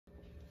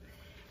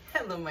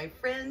Hello, my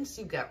friends.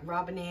 You've got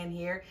Robin Ann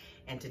here,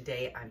 and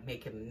today I'm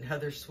making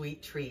another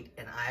sweet treat,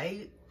 and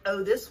I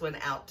owe this one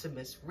out to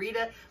Miss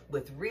Rita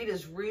with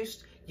Rita's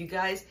Roost. You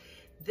guys,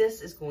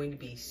 this is going to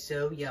be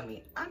so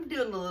yummy. I'm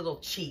doing a little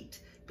cheat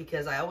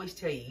because I always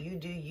tell you, you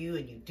do you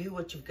and you do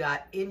what you've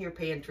got in your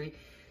pantry.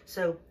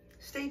 So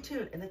stay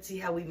tuned and let's see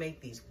how we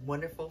make these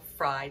wonderful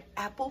fried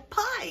apple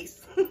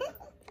pies.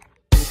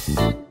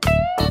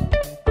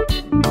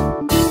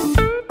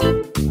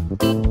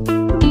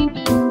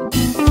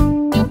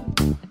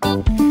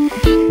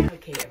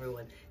 Okay,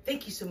 everyone,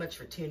 thank you so much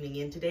for tuning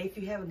in today. If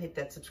you haven't hit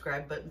that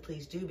subscribe button,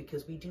 please do,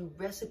 because we do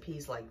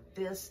recipes like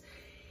this.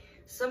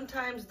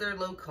 Sometimes they're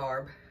low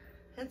carb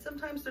and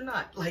sometimes they're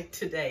not, like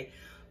today.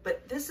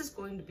 But this is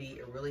going to be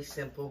a really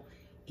simple,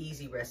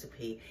 easy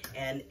recipe.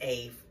 And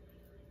a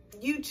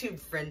YouTube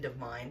friend of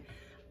mine,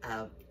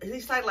 at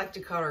least I'd like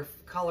to call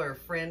her a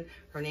friend.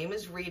 Her name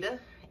is Rita,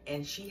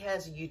 and she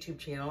has a YouTube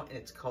channel, and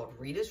it's called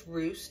Rita's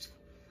Roost.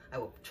 I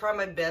will try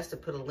my best to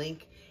put a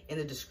link in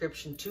the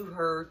description to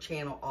her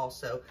channel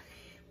also.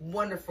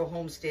 Wonderful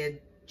homestead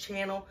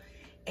channel.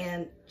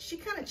 And she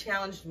kind of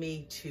challenged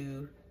me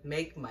to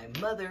make my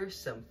mother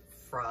some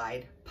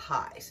fried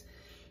pies.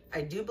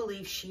 I do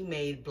believe she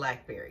made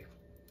blackberry.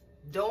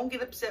 Don't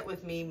get upset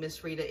with me,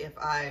 Miss Rita, if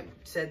I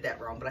said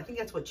that wrong, but I think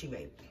that's what she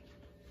made.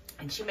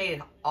 And she made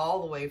it all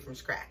the way from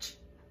scratch.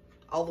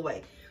 All the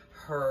way.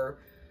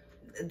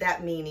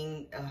 That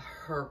meaning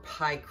her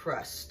pie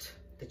crust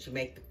that you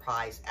make the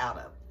pies out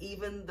of.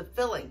 Even the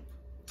filling.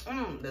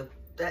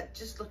 That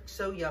just looks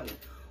so yummy.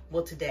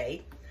 Well,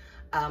 today,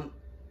 I'm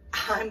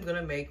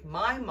gonna make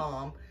my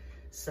mom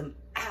some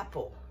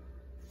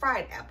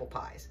fried apple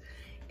pies.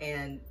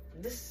 And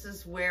this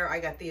is where I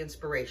got the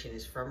inspiration,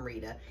 is from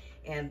Rita.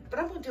 But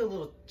I'm gonna do a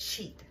little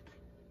cheat.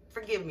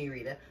 Forgive me,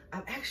 Rita.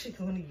 I'm actually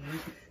going to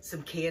use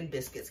some canned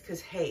biscuits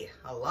because, hey,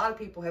 a lot of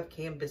people have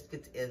canned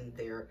biscuits in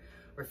their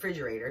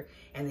refrigerator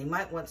and they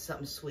might want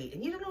something sweet.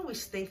 And you don't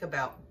always think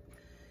about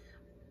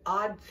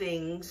odd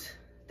things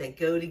that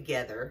go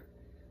together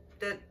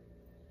that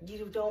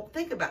you don't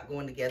think about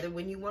going together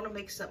when you want to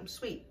make something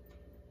sweet.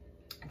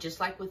 Just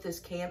like with this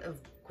can of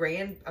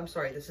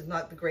this is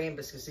not the Grand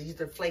biscuits, these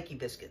are Flaky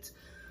biscuits.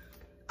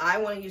 I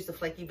want to use the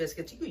Flaky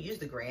biscuits. You can use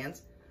the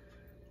Grands.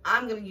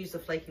 I'm going to use the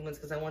flaky ones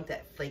because I want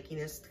that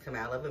flakiness to come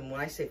out of them.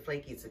 When I say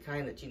flaky, it's the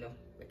kind that,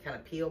 they kind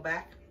of peel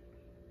back.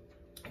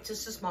 It's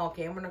just a small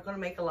can. We're not going to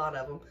make a lot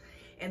of them.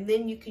 And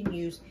then you can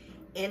use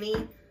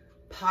any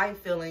pie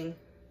filling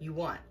you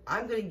want.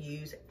 I'm going to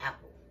use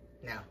apple.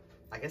 Now,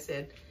 like I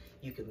said,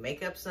 you can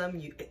make up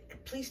some.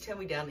 Please tell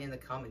me down in the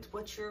comments,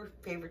 what's your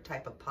favorite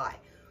type of pie?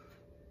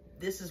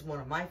 This is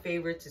one of my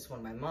favorites. It's one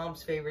of my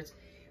mom's favorites.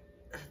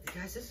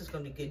 Guys, this is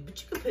going to be good.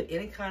 But you can put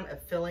any kind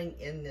of filling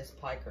in this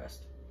pie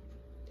crust.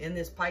 In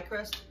this pie,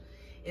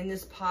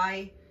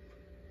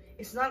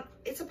 it's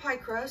a pie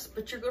crust,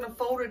 but you're going to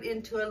fold it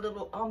into a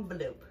little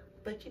envelope.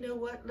 But you know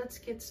what? Let's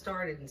get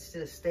started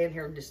instead of standing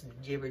here and just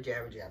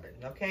jabbing,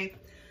 okay?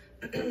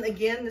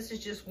 Again, this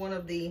is just one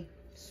of the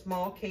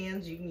small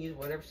cans. You can use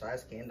whatever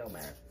size can, don't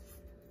matter.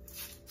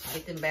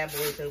 Get them bad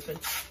boys open.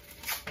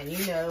 And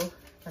you know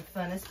the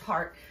funnest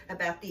part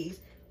about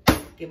these,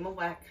 give them a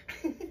whack.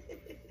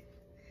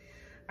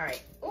 All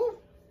right. Ooh,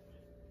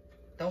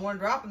 don't want to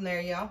drop them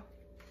there, y'all.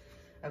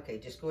 Okay,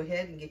 just go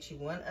ahead and get you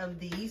one of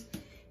these.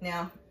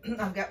 Now,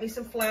 I've got me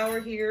some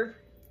flour here,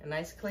 a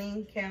nice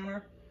clean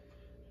counter.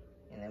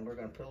 And then we're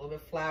going to put a little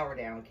bit of flour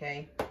down,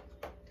 okay?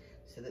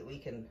 So that we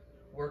can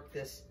work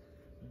this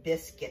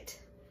biscuit.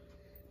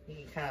 You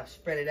can kind of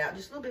spread it out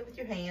just a little bit with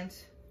your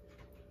hands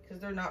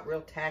because they're not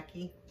real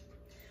tacky.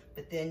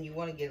 But then you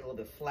want to get a little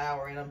bit of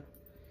flour in them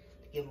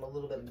to give them a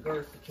little bit of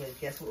girth, because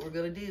guess what we're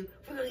going to do?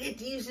 We're going to get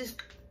to use this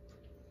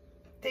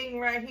thing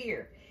right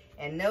here.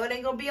 And no, it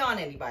ain't going to be on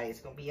anybody.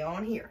 It's going to be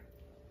on here.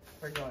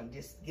 We're going to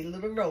just get a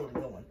little rolling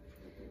going.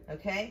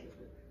 Okay?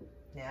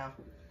 Now,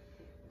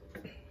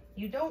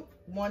 you don't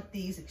want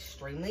these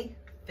extremely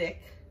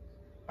thick.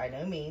 By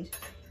no means.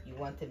 You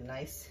want them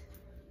nice,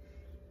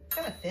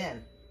 kind of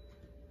thin.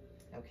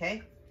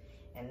 Okay?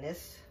 And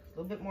this, a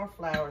little bit more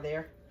flour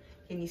there.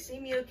 Can you see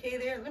me okay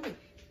there?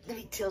 Let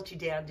me tilt you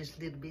down just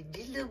a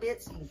little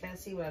bit so you can kind of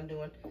see what I'm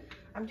doing.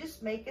 I'm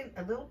just making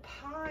a little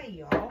pie,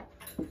 y'all.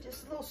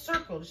 Just a little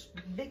circle, just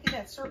making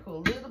that circle a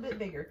little bit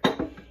bigger.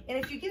 And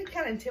if you get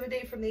kind of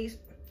intimidated from these,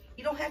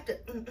 you don't have to,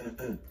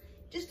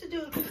 just to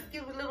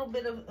give a little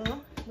bit of,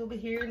 a little bit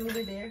here and a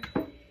little bit there.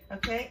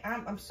 Okay,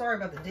 I'm sorry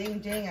about the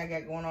ding I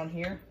got going on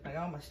here. I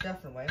got all my stuff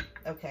in the way.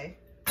 Okay,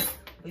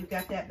 we've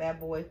got that bad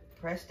boy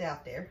pressed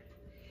out there.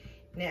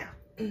 Now,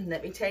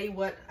 let me tell you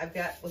what I've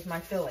got with my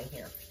filling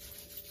here.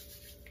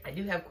 I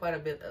do have quite a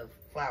bit of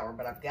flour,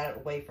 but I've got it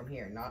away from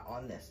here, not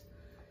on this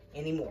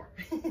anymore.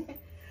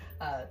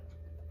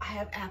 I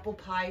have apple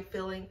pie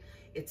filling.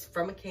 It's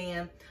from a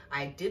can.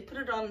 I did put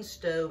it on the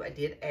stove. I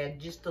did add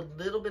just a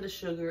little bit of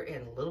sugar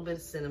and a little bit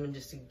of cinnamon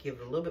just to give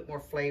it a little bit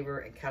more flavor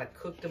and kind of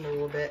cook them a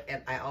little bit.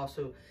 And I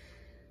also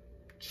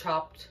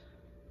chopped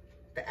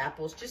the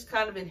apples just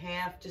kind of in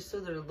half, just so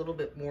they're a little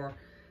bit more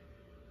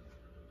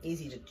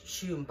easy to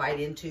chew and bite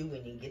into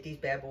when you get these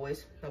bad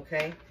boys,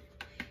 okay?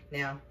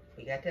 Now,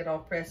 we got that all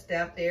pressed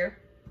out there.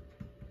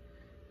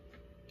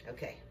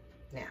 Okay,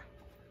 now,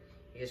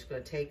 you're just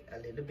gonna take a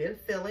little bit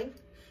of filling.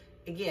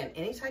 Again,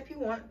 any type you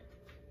want.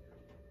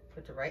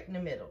 Put it right in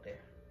the middle there.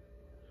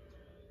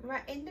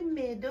 Right in the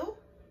middle.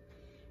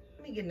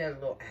 Let me get another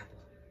little apple.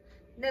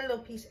 Another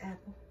little piece of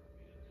apple.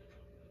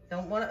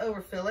 Don't want to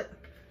overfill it,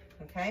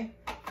 okay?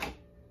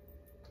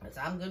 Because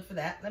I'm good for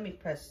that. Let me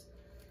press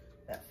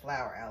that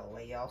flour out of the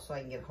way, y'all, so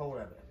I can get a hold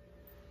of it.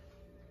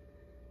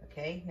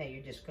 Okay, now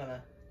you're just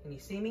gonna, can you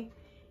see me?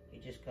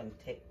 You're just gonna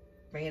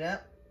bring it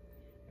up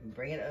and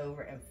bring it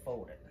over and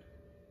fold it.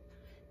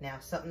 Now,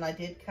 something I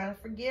did kind of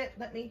forget,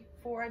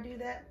 before I do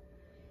that,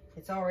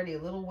 it's already a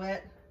little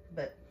wet,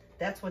 but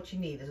that's what you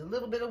need. There's a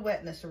little bit of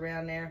wetness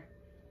around there.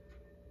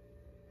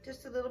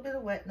 Just a little bit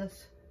of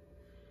wetness.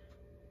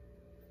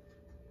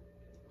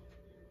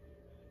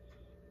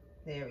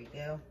 There we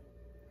go.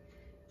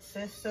 It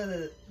says so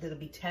that it'll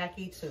be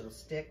tacky, so it'll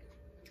stick.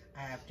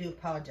 I do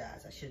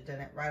apologize. I should have done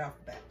it right off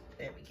the bat.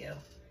 There we go.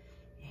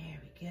 There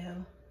we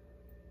go.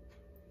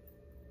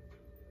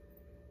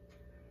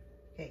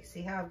 Okay,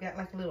 see how I've got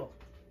like a little,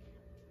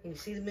 can you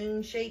see the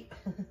moon shape?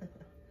 I'm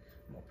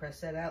gonna press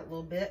that out a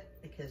little bit,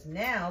 because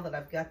now that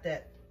I've got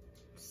that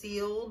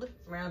sealed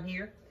around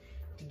here,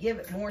 to give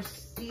it more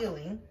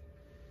sealing,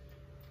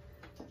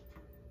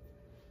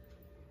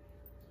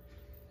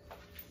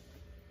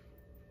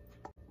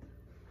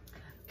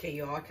 okay,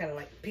 y'all, I kind of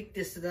like picked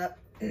this up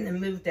and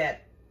moved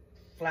that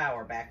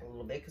flour back a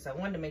little bit because I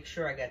wanted to make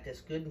sure I got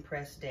this good and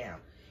pressed down.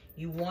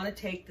 You want to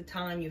take the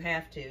time you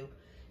have to.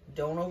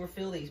 Don't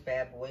overfill these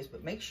bad boys,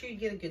 but make sure you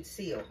get a good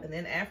seal. And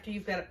then after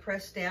you've got it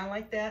pressed down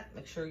like that,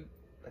 make sure,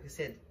 like I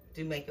said,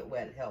 do make it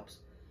wet. It helps.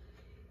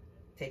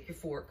 Take your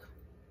fork,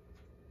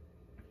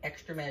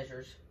 extra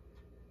measures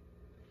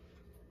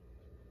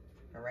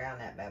around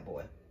that bad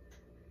boy.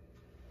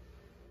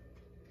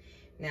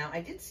 Now, I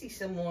did see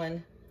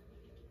someone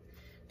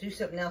do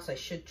something else I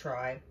should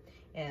try,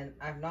 and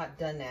I've not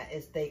done that,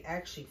 is they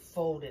actually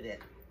folded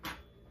it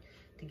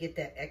to get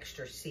that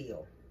extra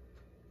seal.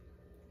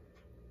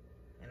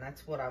 And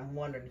that's what I'm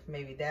wondering, if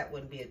maybe that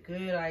wouldn't be a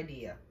good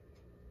idea.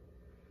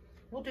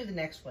 We'll do the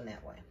next one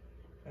that way,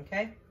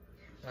 okay?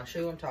 And I'll show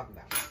you what I'm talking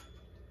about.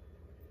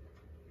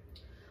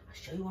 I'll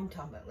show you what I'm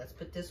talking about. Let's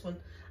put this one,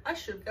 I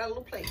should have got a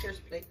little plate. Here's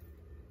a plate,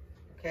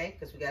 okay?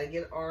 Because we got to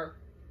get our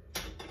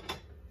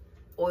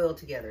oil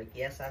together.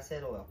 Yes, I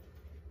said oil.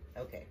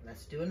 Okay,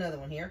 let's do another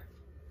one here.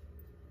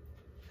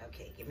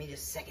 Okay, give me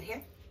just a second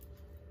here.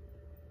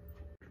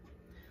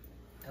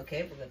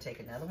 Okay, we're gonna take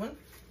another one.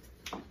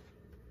 My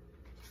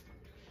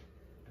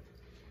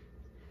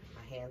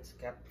hand's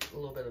got a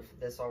little bit of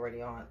this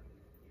already on it,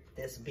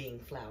 this being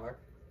flour.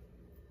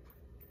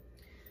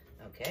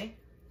 Okay,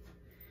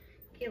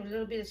 give it a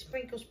little bit of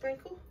sprinkle,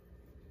 sprinkle.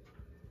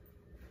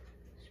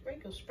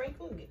 Sprinkle,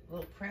 sprinkle, and get a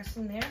little press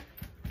in there.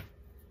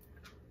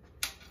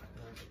 I'm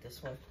gonna get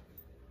this one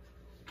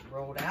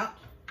rolled out.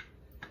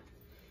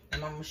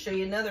 And I'm gonna show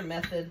you another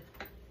method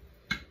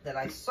that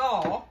I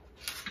saw.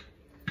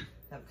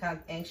 I'm kind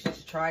of anxious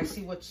to try,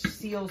 see what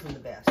seals in the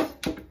best.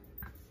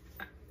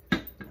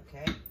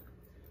 Okay.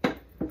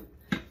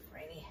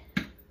 Ready.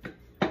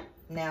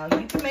 Now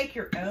you can make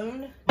your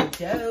own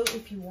dough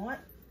if you want.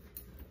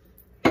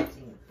 It's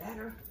even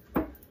better.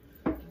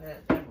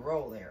 That big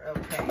roll there.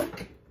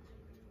 Okay.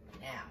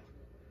 Now,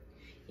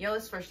 you know,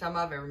 this is the first time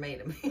I've ever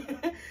made them.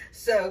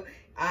 So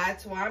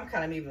that's why I'm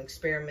kind of even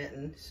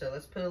experimenting. So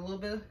let's put a little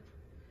bit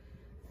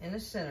in the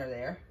center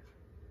there.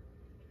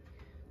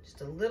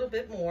 Just a little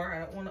bit more. I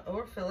don't want to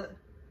overfill it.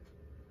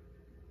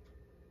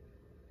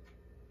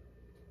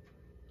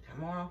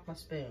 Come on off my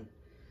spoon.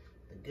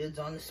 The good's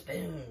on the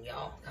spoon,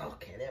 y'all.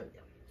 Okay, there we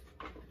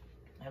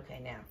go. Okay,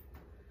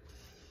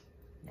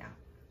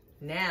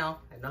 now,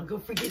 I'm not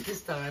gonna forget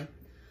this time.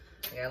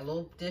 I got a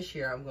little dish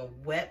here. I'm gonna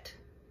wet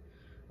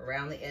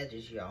around the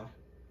edges, y'all.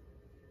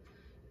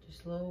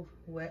 Just a little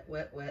wet,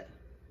 wet, wet.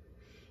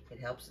 It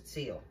helps it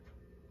seal.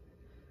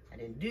 I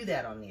didn't do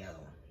that on the other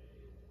one.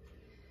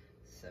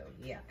 So,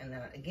 yeah. And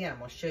then, again, I'm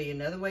going to show you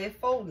another way of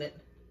folding it.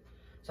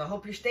 So, I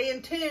hope you're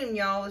staying tuned,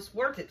 y'all. It's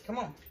worth it. Come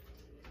on.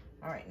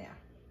 All right, now.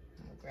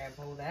 I'm going to grab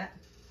hold of that.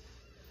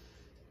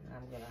 And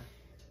I'm going to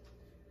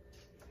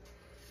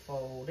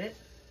fold it.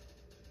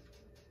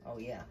 Oh,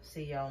 yeah.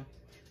 See, y'all.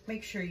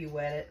 Make sure you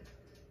wet it.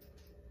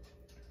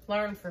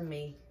 Learn from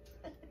me.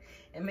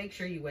 And make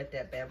sure you wet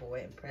that bad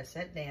boy and press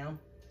that down.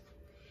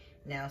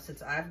 Now,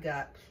 since I've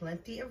got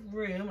plenty of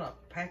room, I'll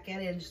pack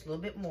that in just a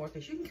little bit more,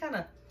 because you can kind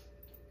of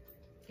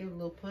give it a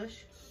little push.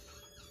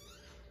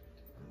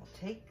 I'm going to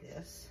take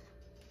this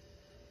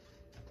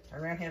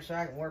around here so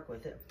I can work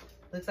with it.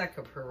 Looks like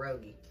a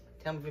pierogi.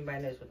 Tell me if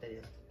anybody knows what that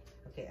is.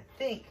 Okay, I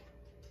think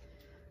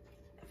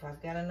if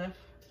I've got enough,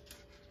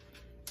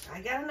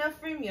 I got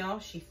enough room, y'all.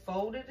 She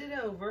folded it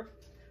over.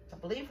 I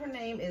believe her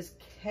name is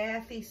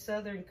Kathy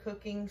Southern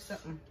Cooking,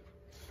 something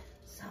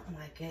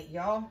like that,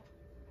 y'all.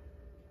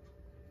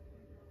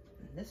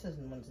 This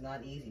one's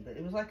not easy, but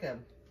it was like a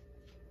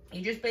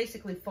You just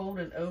basically fold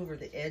it over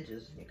the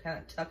edges. You're kind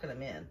of tucking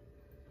them in.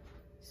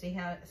 See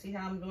how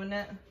I'm doing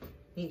that?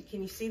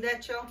 Can you see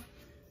that, y'all?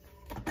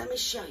 Let me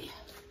show you.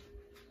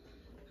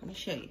 Let me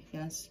show you.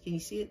 Can you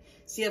see it?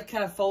 See, I've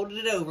kind of folded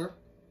it over.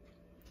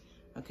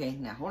 Okay,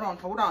 now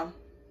hold on.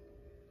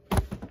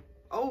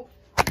 Oh,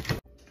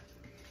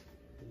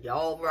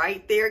 y'all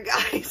right there,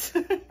 guys.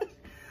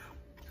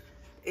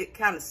 It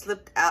kind of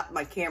slipped out.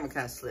 My camera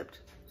kind of slipped.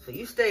 So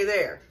you stay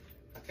there,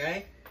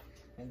 okay?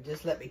 And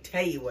just let me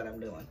tell you what I'm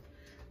doing.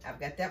 I've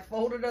got that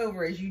folded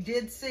over, as you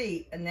did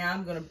see, and now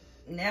I'm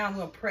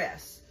gonna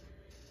press.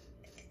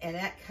 And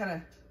that kind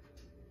of,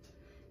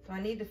 so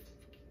I need to,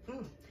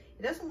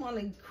 it doesn't want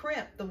to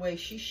crimp the way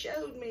she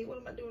showed me. What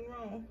am I doing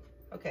wrong?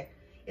 Okay,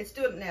 it's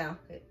doing it now.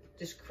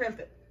 Just crimp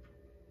it.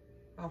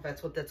 I don't know if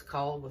that's what that's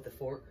called with the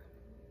fork.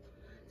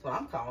 That's what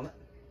I'm calling it.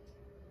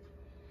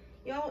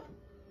 Y'all,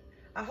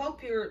 I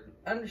hope you're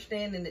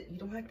understanding that you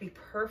don't have to be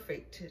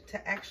perfect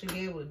to actually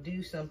be able to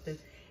do something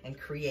and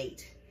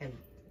create and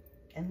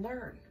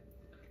learn.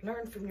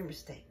 Learn from your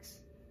mistakes.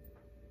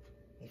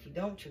 If you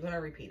don't, you're going to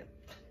repeat them.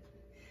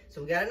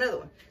 So we got another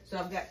one. So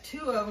I've got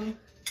two of them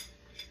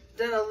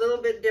done a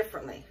little bit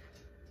differently.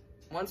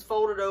 One's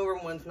folded over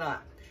and one's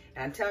not.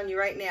 And I'm telling you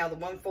right now, the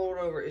one folded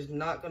over is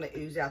not going to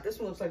ooze out. This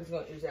one looks like it's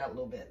going to ooze out a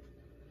little bit.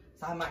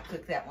 So I might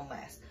cook that one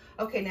last.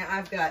 Okay, now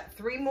I've got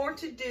 3 more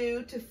to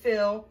do to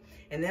fill.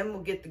 And then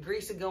we'll get the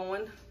grease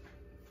going.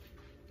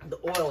 The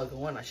oil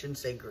going. I shouldn't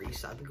say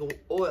grease. I'll go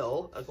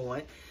oil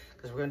going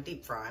because we're going to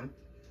deep fry them.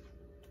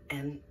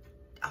 And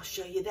I'll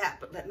show you that.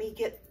 But let me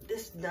get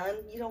this done.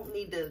 You don't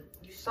need to.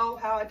 You saw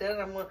how I did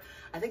it.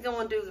 I think I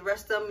want to do the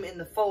rest of them in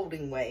the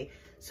folding way,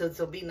 so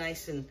they'll be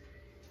nice and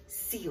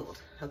sealed.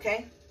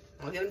 Okay?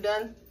 I'll get them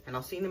done, and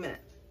I'll see you in a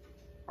minute,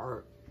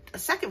 or a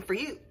second for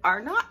you,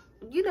 or not.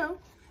 You know.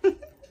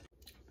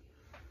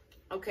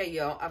 Okay,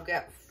 y'all. I've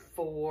got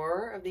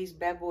 4 of these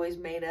bad boys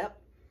made up.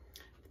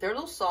 They're a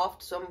little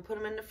soft, so I'm gonna put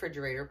them in the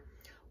refrigerator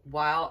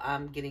while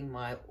I'm getting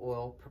my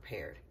oil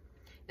prepared.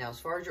 Now, as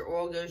far as your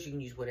oil goes, you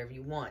can use whatever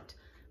you want.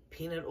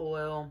 Peanut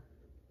oil,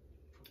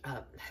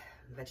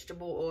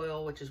 vegetable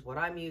oil, which is what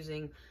I'm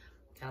using,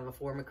 kind of a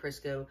form of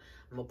Crisco.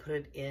 I'm gonna put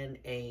it in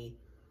I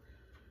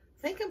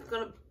think I'm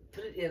gonna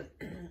put it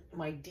in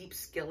my deep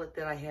skillet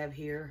that I have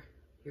here.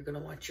 You're gonna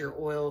want your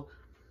oil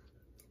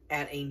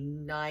at a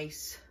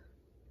nice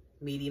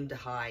medium to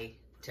high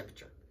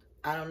temperature.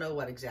 I don't know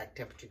what exact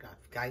temperature you got.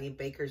 If you got any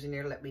bakers in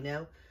there, let me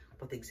know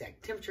what the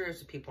exact temperature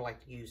is. People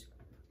like to use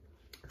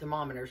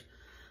thermometers,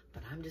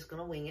 but I'm just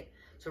gonna wing it.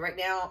 So right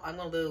now, I'm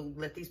gonna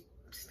let these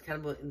just kind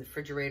of go in the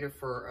refrigerator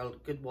for a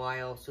good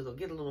while, so they'll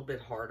get a little bit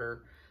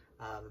harder,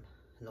 and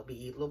they'll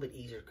be a little bit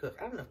easier to cook.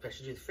 I don't know if I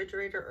should do the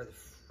refrigerator or the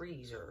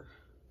freezer.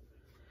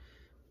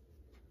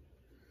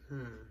 I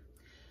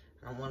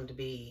don't want it to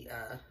be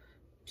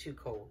too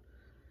cold.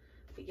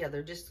 But yeah,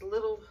 they're just a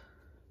little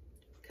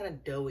kind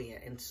of doughy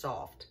and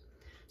soft.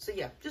 So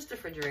yeah, just the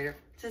refrigerator,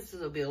 since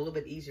it'll be a little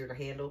bit easier to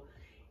handle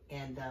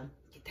and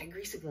get that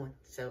grease going.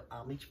 So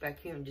I'll meet you back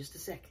here in just a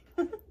sec.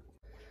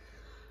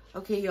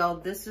 Okay, y'all,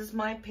 this is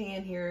my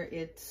pan here.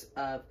 It's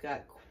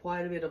got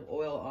quite a bit of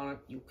oil on it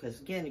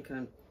because again,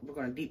 we're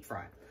gonna deep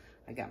fry.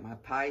 I got my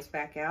pies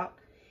back out,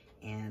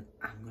 and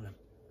I'm gonna.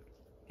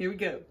 Here we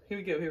go.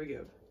 We're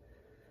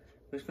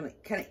just gonna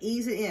kind of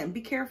ease it in.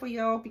 Be careful,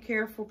 y'all. Be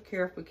careful.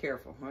 Be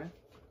careful. All right.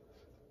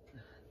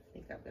 I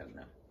think I've got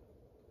enough.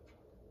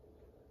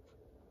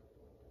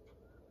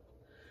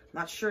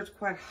 Not sure it's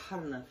quite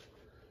hot enough.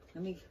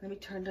 Let me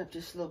turn it up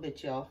just a little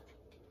bit, y'all.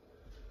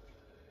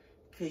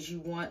 Because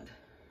you're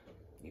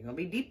gonna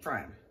be deep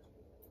frying.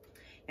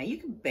 Now you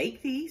can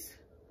bake these.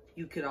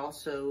 You could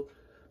also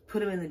put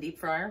them in the deep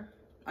fryer.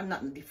 I'm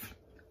not in the deep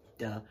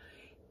fryer.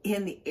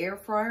 In the air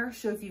fryer.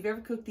 So if you've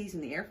ever cooked these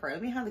in the air fryer,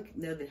 let me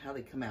know how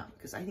they come out,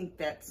 because I think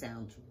that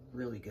sounds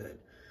really good.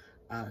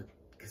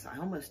 Because I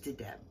almost did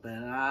that, but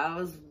I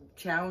was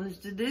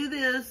challenged to do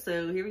this.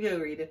 So here we go,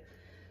 Rita.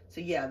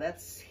 So yeah,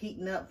 that's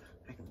heating up.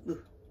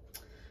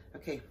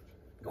 Okay,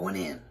 going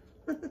in.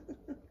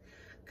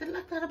 Good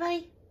luck, little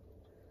baby.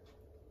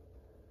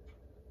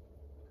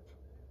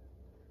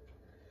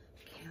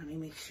 Okay, let me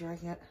make sure I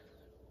got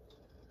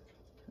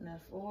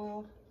enough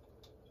oil.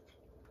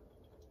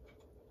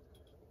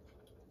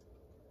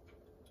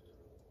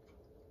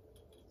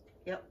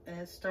 Yep, and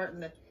it's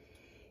starting to.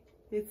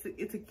 It's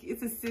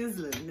a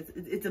sizzling.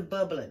 It's a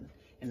bubbling,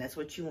 and that's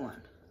what you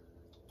want.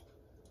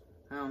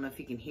 I don't know if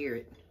you can hear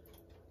it,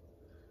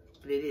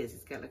 but it is.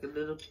 It's got like a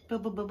little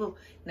bubble.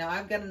 Now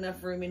I've got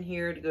enough room in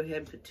here to go ahead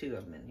and put 2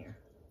 of them in here.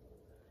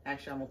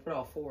 Actually, I'm gonna put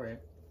all 4 in.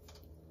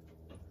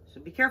 So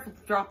be careful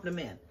dropping them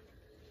in.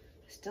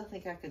 I still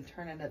think I can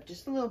turn it up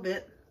just a little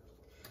bit.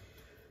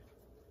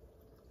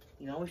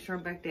 You can always turn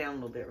it back down a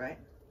little bit, right?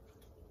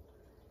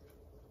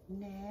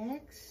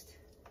 Next.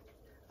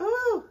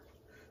 Oh,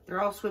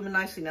 they're all swimming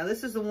nicely. Now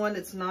this is the one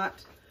that's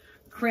not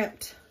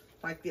crimped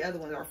like the other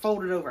one, or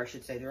folded over, I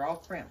should say. They're all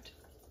crimped.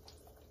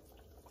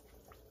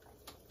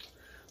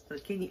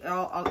 But can you,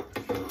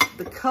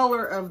 the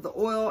color of the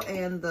oil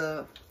and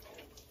the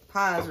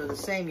pies are the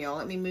same, y'all.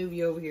 Let me move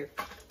you over here.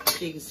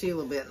 so you can see a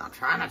little bit, and I'll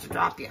try not to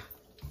drop you.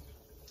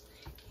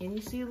 Can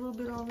you see a little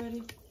bit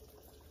already?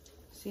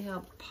 See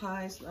how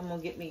pies? I'm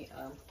gonna get me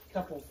a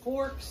couple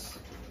forks.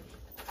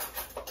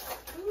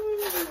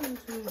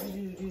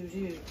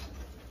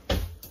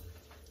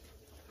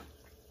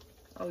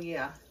 Oh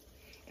yeah,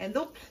 and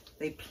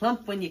they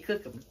plump when you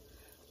cook them.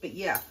 But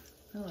yeah,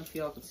 I don't know if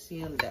y'all can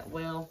see them that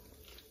well.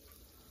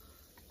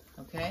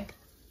 Okay.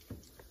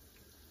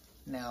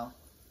 Now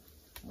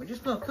we're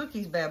just gonna cook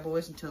these bad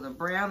boys until they're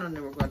brown, and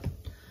then we're gonna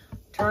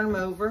turn them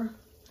over.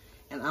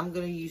 And I'm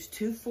gonna use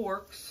 2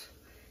 forks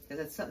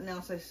because that's something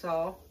else I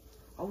saw.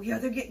 Oh yeah,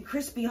 they're getting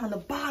crispy on the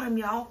bottom,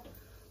 y'all.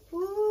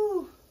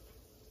 Woo!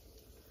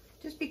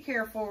 Just be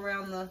careful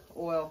around the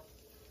oil.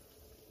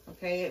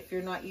 Okay, if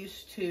you're not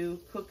used to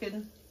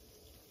cooking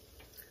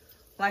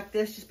like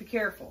this, just be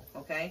careful,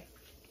 okay?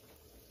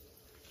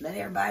 Let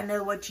everybody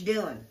know what you're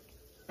doing.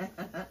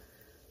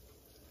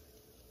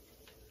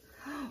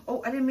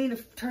 Oh, I didn't mean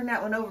to turn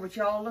that one over, but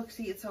y'all look,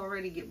 see, it's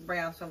already getting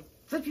brown, so I'm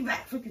flip you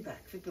back, flip you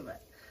back, flip you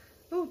back.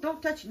 Oh,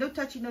 don't touch it, no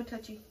touchy, no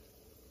touchy.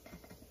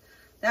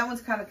 That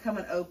one's kind of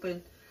coming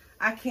open.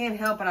 I can't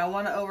help it, I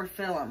want to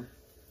overfill them.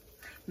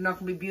 They're not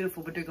going to be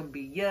beautiful, but they're going to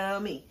be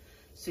yummy.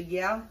 So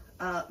yeah,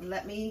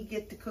 let me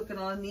get to cooking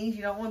on these.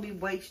 You don't want to be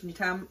wasting your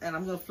time, and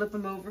I'm going to flip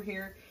them over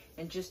here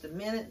in just a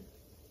minute,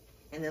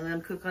 and then let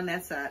them cook on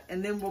that side.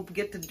 And then we'll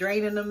get to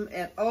draining them,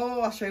 and oh,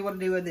 I'll show you what to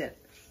do with it.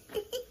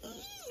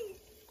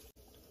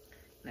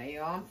 Now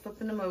y'all, I'm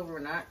flipping them over,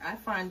 and I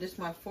find just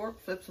my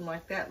fork flips them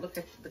like that. Look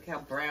how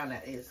brown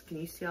that is. Can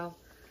you see all?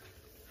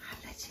 I'll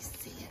let you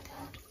see it.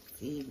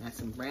 See, nice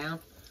and brown.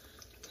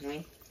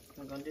 Okay,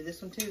 I'm gonna do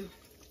this one too.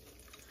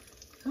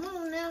 Come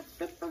on now,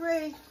 flip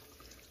away.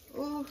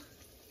 Ooh.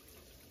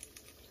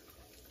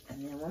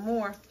 And then one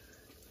more.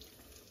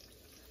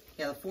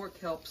 Yeah, the fork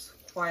helps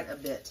quite a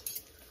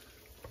bit.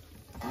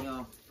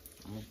 Y'all,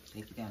 I'm gonna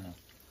take it down now.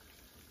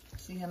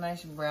 See how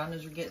nice and brown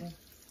those are getting?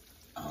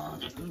 Oh,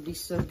 they're gonna be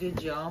so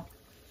good, y'all.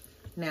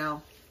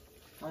 Now,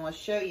 I wanna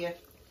show you.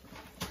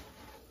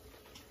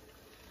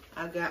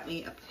 I've got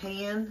me a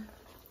pan.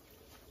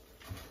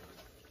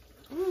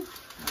 Ooh,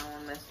 I don't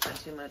wanna mess that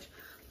too much.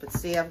 But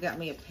see, I've got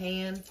me a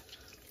pan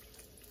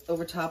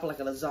over top of like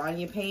a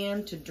lasagna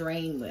pan to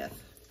drain with.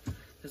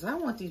 Because I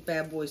want these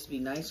bad boys to be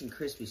nice and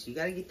crispy. So you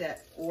got to get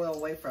that oil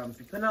away from them. If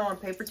you put it on a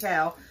paper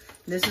towel.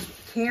 This is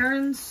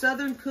Karen's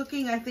Southern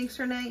Cooking, I think's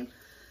her name.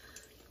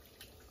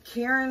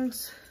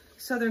 Karen's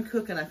Southern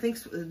Cooking, I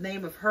think's the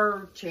name of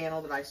her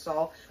channel that I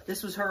saw.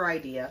 This was her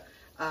idea.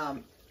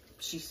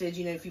 She said,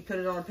 you know, if you put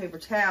it on a paper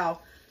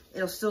towel,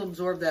 it'll still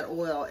absorb that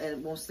oil and it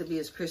won't still be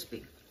as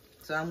crispy.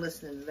 So I'm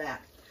listening to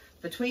that.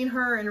 Between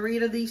her and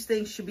Rita, these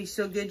things should be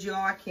so good, y'all.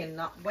 I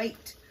cannot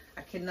wait.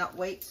 I cannot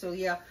wait. So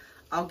yeah,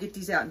 I'll get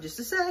these out in just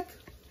a sec.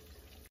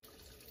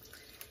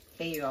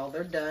 Okay, y'all,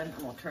 they're done.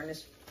 I'm gonna turn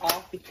this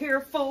off. Be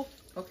careful.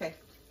 Okay.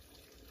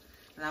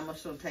 And I'm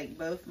just gonna take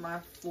both my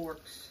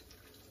forks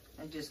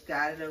and just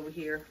guide it over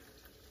here.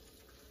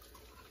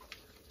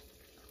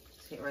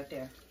 See it right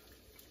there.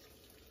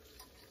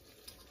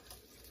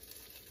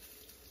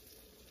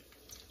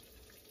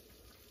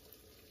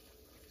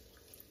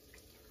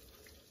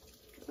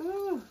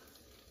 Ooh.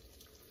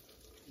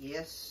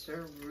 Yes,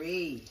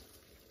 sirree.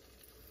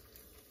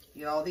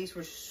 Y'all, these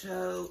were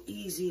so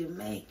easy to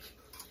make.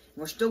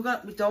 We're still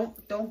gonna, don't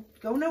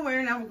go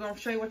nowhere. Now we're gonna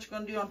show you what you're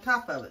gonna do on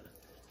top of it.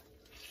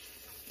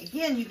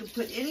 Again, you can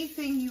put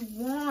anything you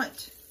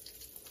want.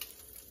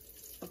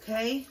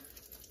 Okay?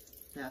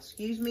 Now,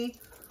 excuse me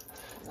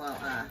while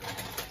I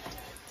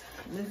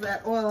move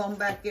that oil on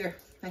back there.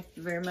 Thank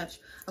you very much.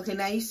 Okay,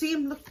 now you see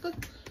them.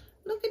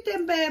 Look at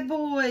them bad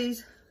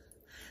boys.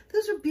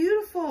 Those are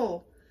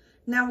beautiful.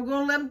 Now we're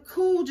gonna let them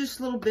cool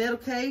just a little bit,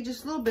 okay?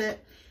 Just a little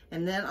bit.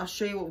 And then I'll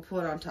show you what we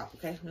put on top,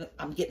 okay?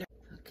 I'm getting it.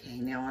 Okay,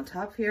 now on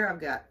top here,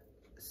 I've got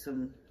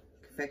some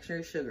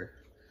confectionery sugar.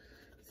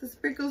 So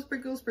sprinkle,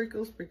 sprinkle,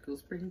 sprinkle, sprinkle,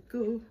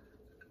 sprinkle.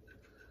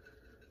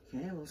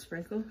 Okay, a little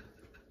sprinkle.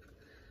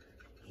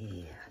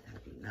 Yeah,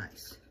 that'd be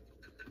nice.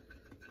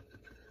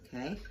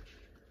 Okay.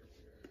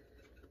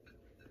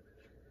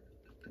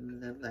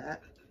 Love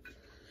that.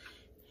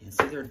 And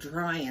see, they're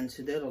drying,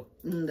 so that'll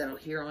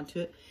adhere onto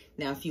it.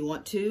 Now, if you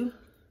want to,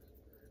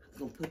 I'm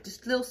gonna put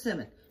just a little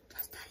cinnamon.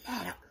 Just a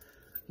little.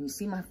 Can you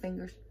see my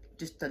fingers?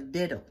 Just a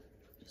little.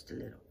 Just a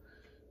little.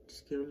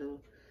 Just give a little.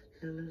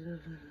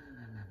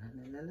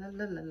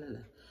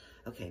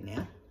 Okay,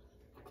 now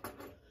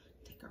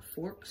take our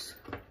forks.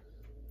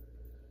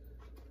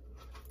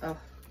 Oh,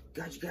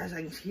 God, you guys,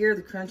 I can hear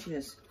the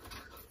crunchiness.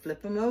 Flip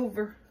them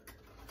over.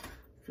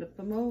 Flip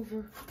them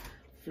over.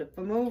 Flip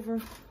them over.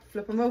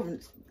 Flip them over.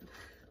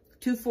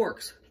 2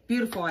 forks.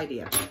 Beautiful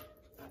idea.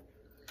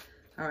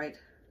 All right.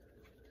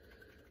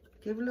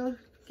 Give a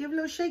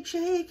little shake,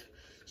 shake.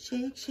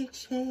 Shake, shake,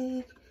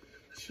 shake.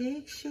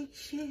 Shake, shake,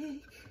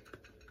 shake.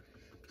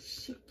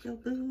 Shake your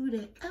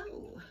booty.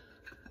 Oh.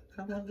 I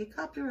don't want to get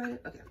copyrighted.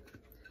 Okay.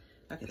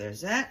 Okay,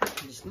 there's that.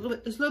 Just a little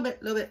bit, just a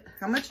little bit.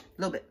 How much? A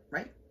little bit,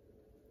 right?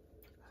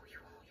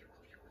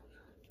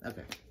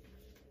 Okay.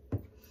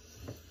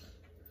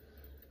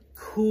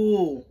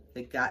 Cool.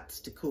 It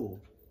gots to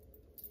cool.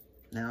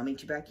 Now I'll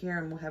meet you back here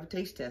and we'll have a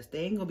taste test. They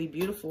ain't gonna be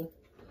beautiful,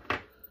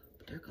 but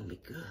they're gonna be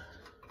good.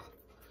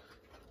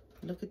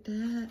 Look at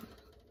that.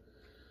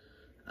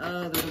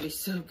 Oh, they're gonna be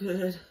so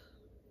good.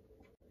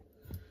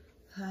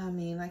 I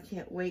mean, I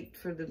can't wait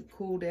for them to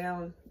cool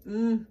down.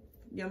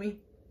 Yummy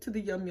to the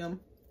yum yum.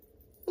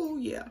 Oh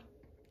yeah.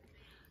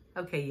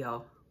 Okay,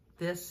 y'all.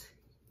 This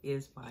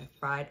is my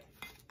fried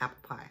apple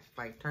pie. If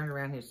I turn it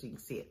around here so you can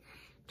see it.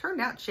 Turned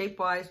out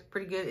shape-wise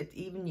pretty good. It's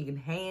even. You can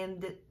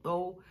hand it.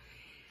 Oh,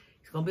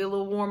 it's going to be a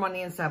little warm on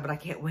the inside, but I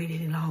can't wait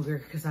any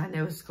longer because I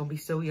know it's going to be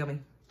so yummy.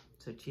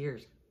 So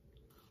cheers.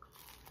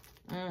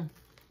 That's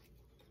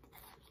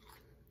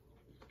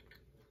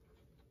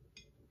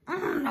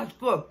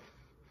good.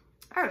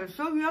 That is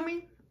so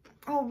yummy.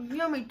 Oh,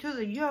 yummy to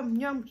the yum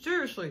yum.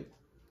 Seriously.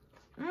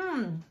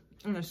 And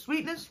the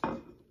sweetness.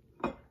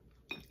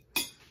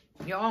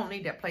 Y'all don't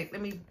need that plate.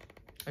 Let me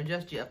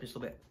adjust you up just a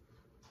little bit.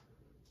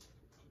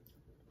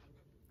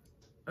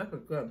 That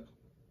was good.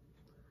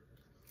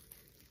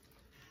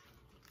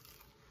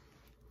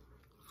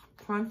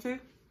 Crunchy.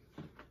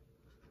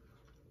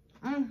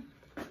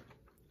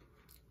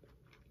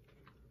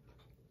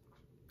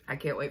 I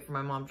can't wait for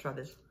my mom to try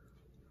this.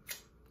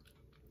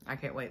 I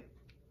can't wait.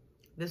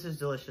 This is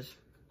delicious.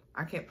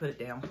 I can't put it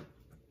down.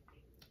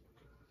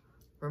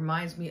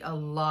 Reminds me a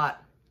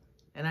lot,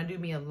 and I do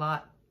mean a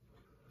lot,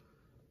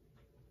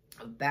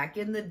 of back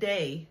in the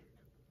day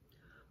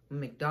when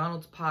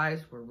McDonald's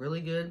pies were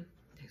really good.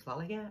 Tastes a lot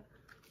like that.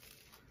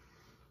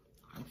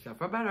 Except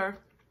for better.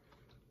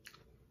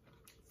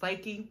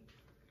 Flaky.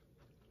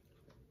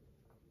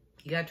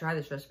 You gotta try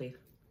this recipe.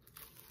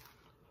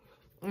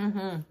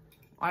 I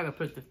gotta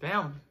put this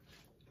down.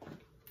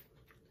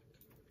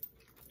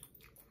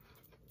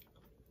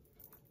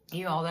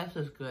 You know, that's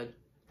just good.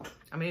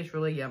 I mean, it's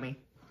really yummy.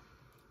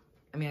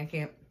 I mean, I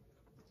can't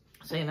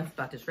say enough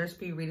about this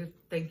recipe. Rita,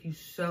 thank you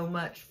so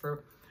much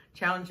for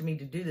challenging me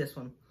to do this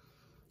one.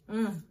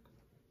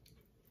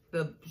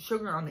 The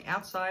sugar on the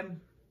outside,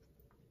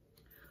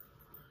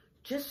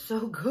 just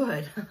so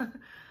good.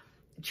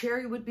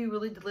 Cherry would be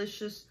really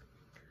delicious.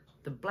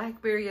 The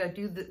blackberry that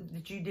you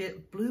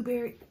did,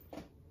 blueberry,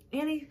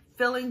 any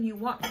filling you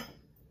want.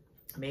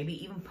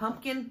 Maybe even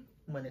pumpkin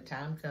when the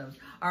time comes.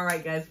 All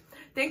right, guys.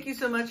 Thank you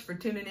so much for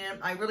tuning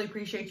in. I really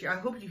appreciate you. I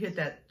hope you hit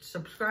that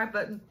subscribe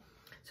button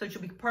so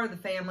you'll be part of the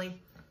family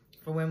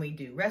for when we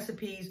do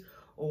recipes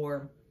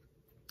or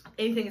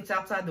anything that's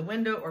outside the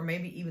window, or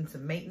maybe even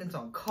some maintenance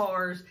on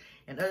cars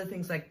and other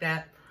things like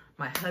that.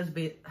 My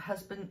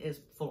husband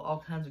is full of all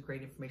kinds of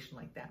great information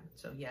like that.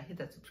 So yeah, hit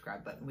that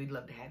subscribe button. We'd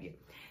love to have you.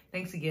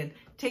 Thanks again.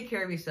 Take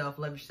care of yourself,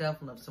 love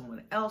and love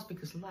someone else,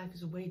 because life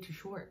is way too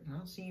short. And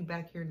I'll see you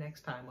back here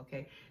next time,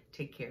 okay?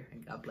 Take care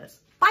and God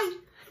bless. Bye.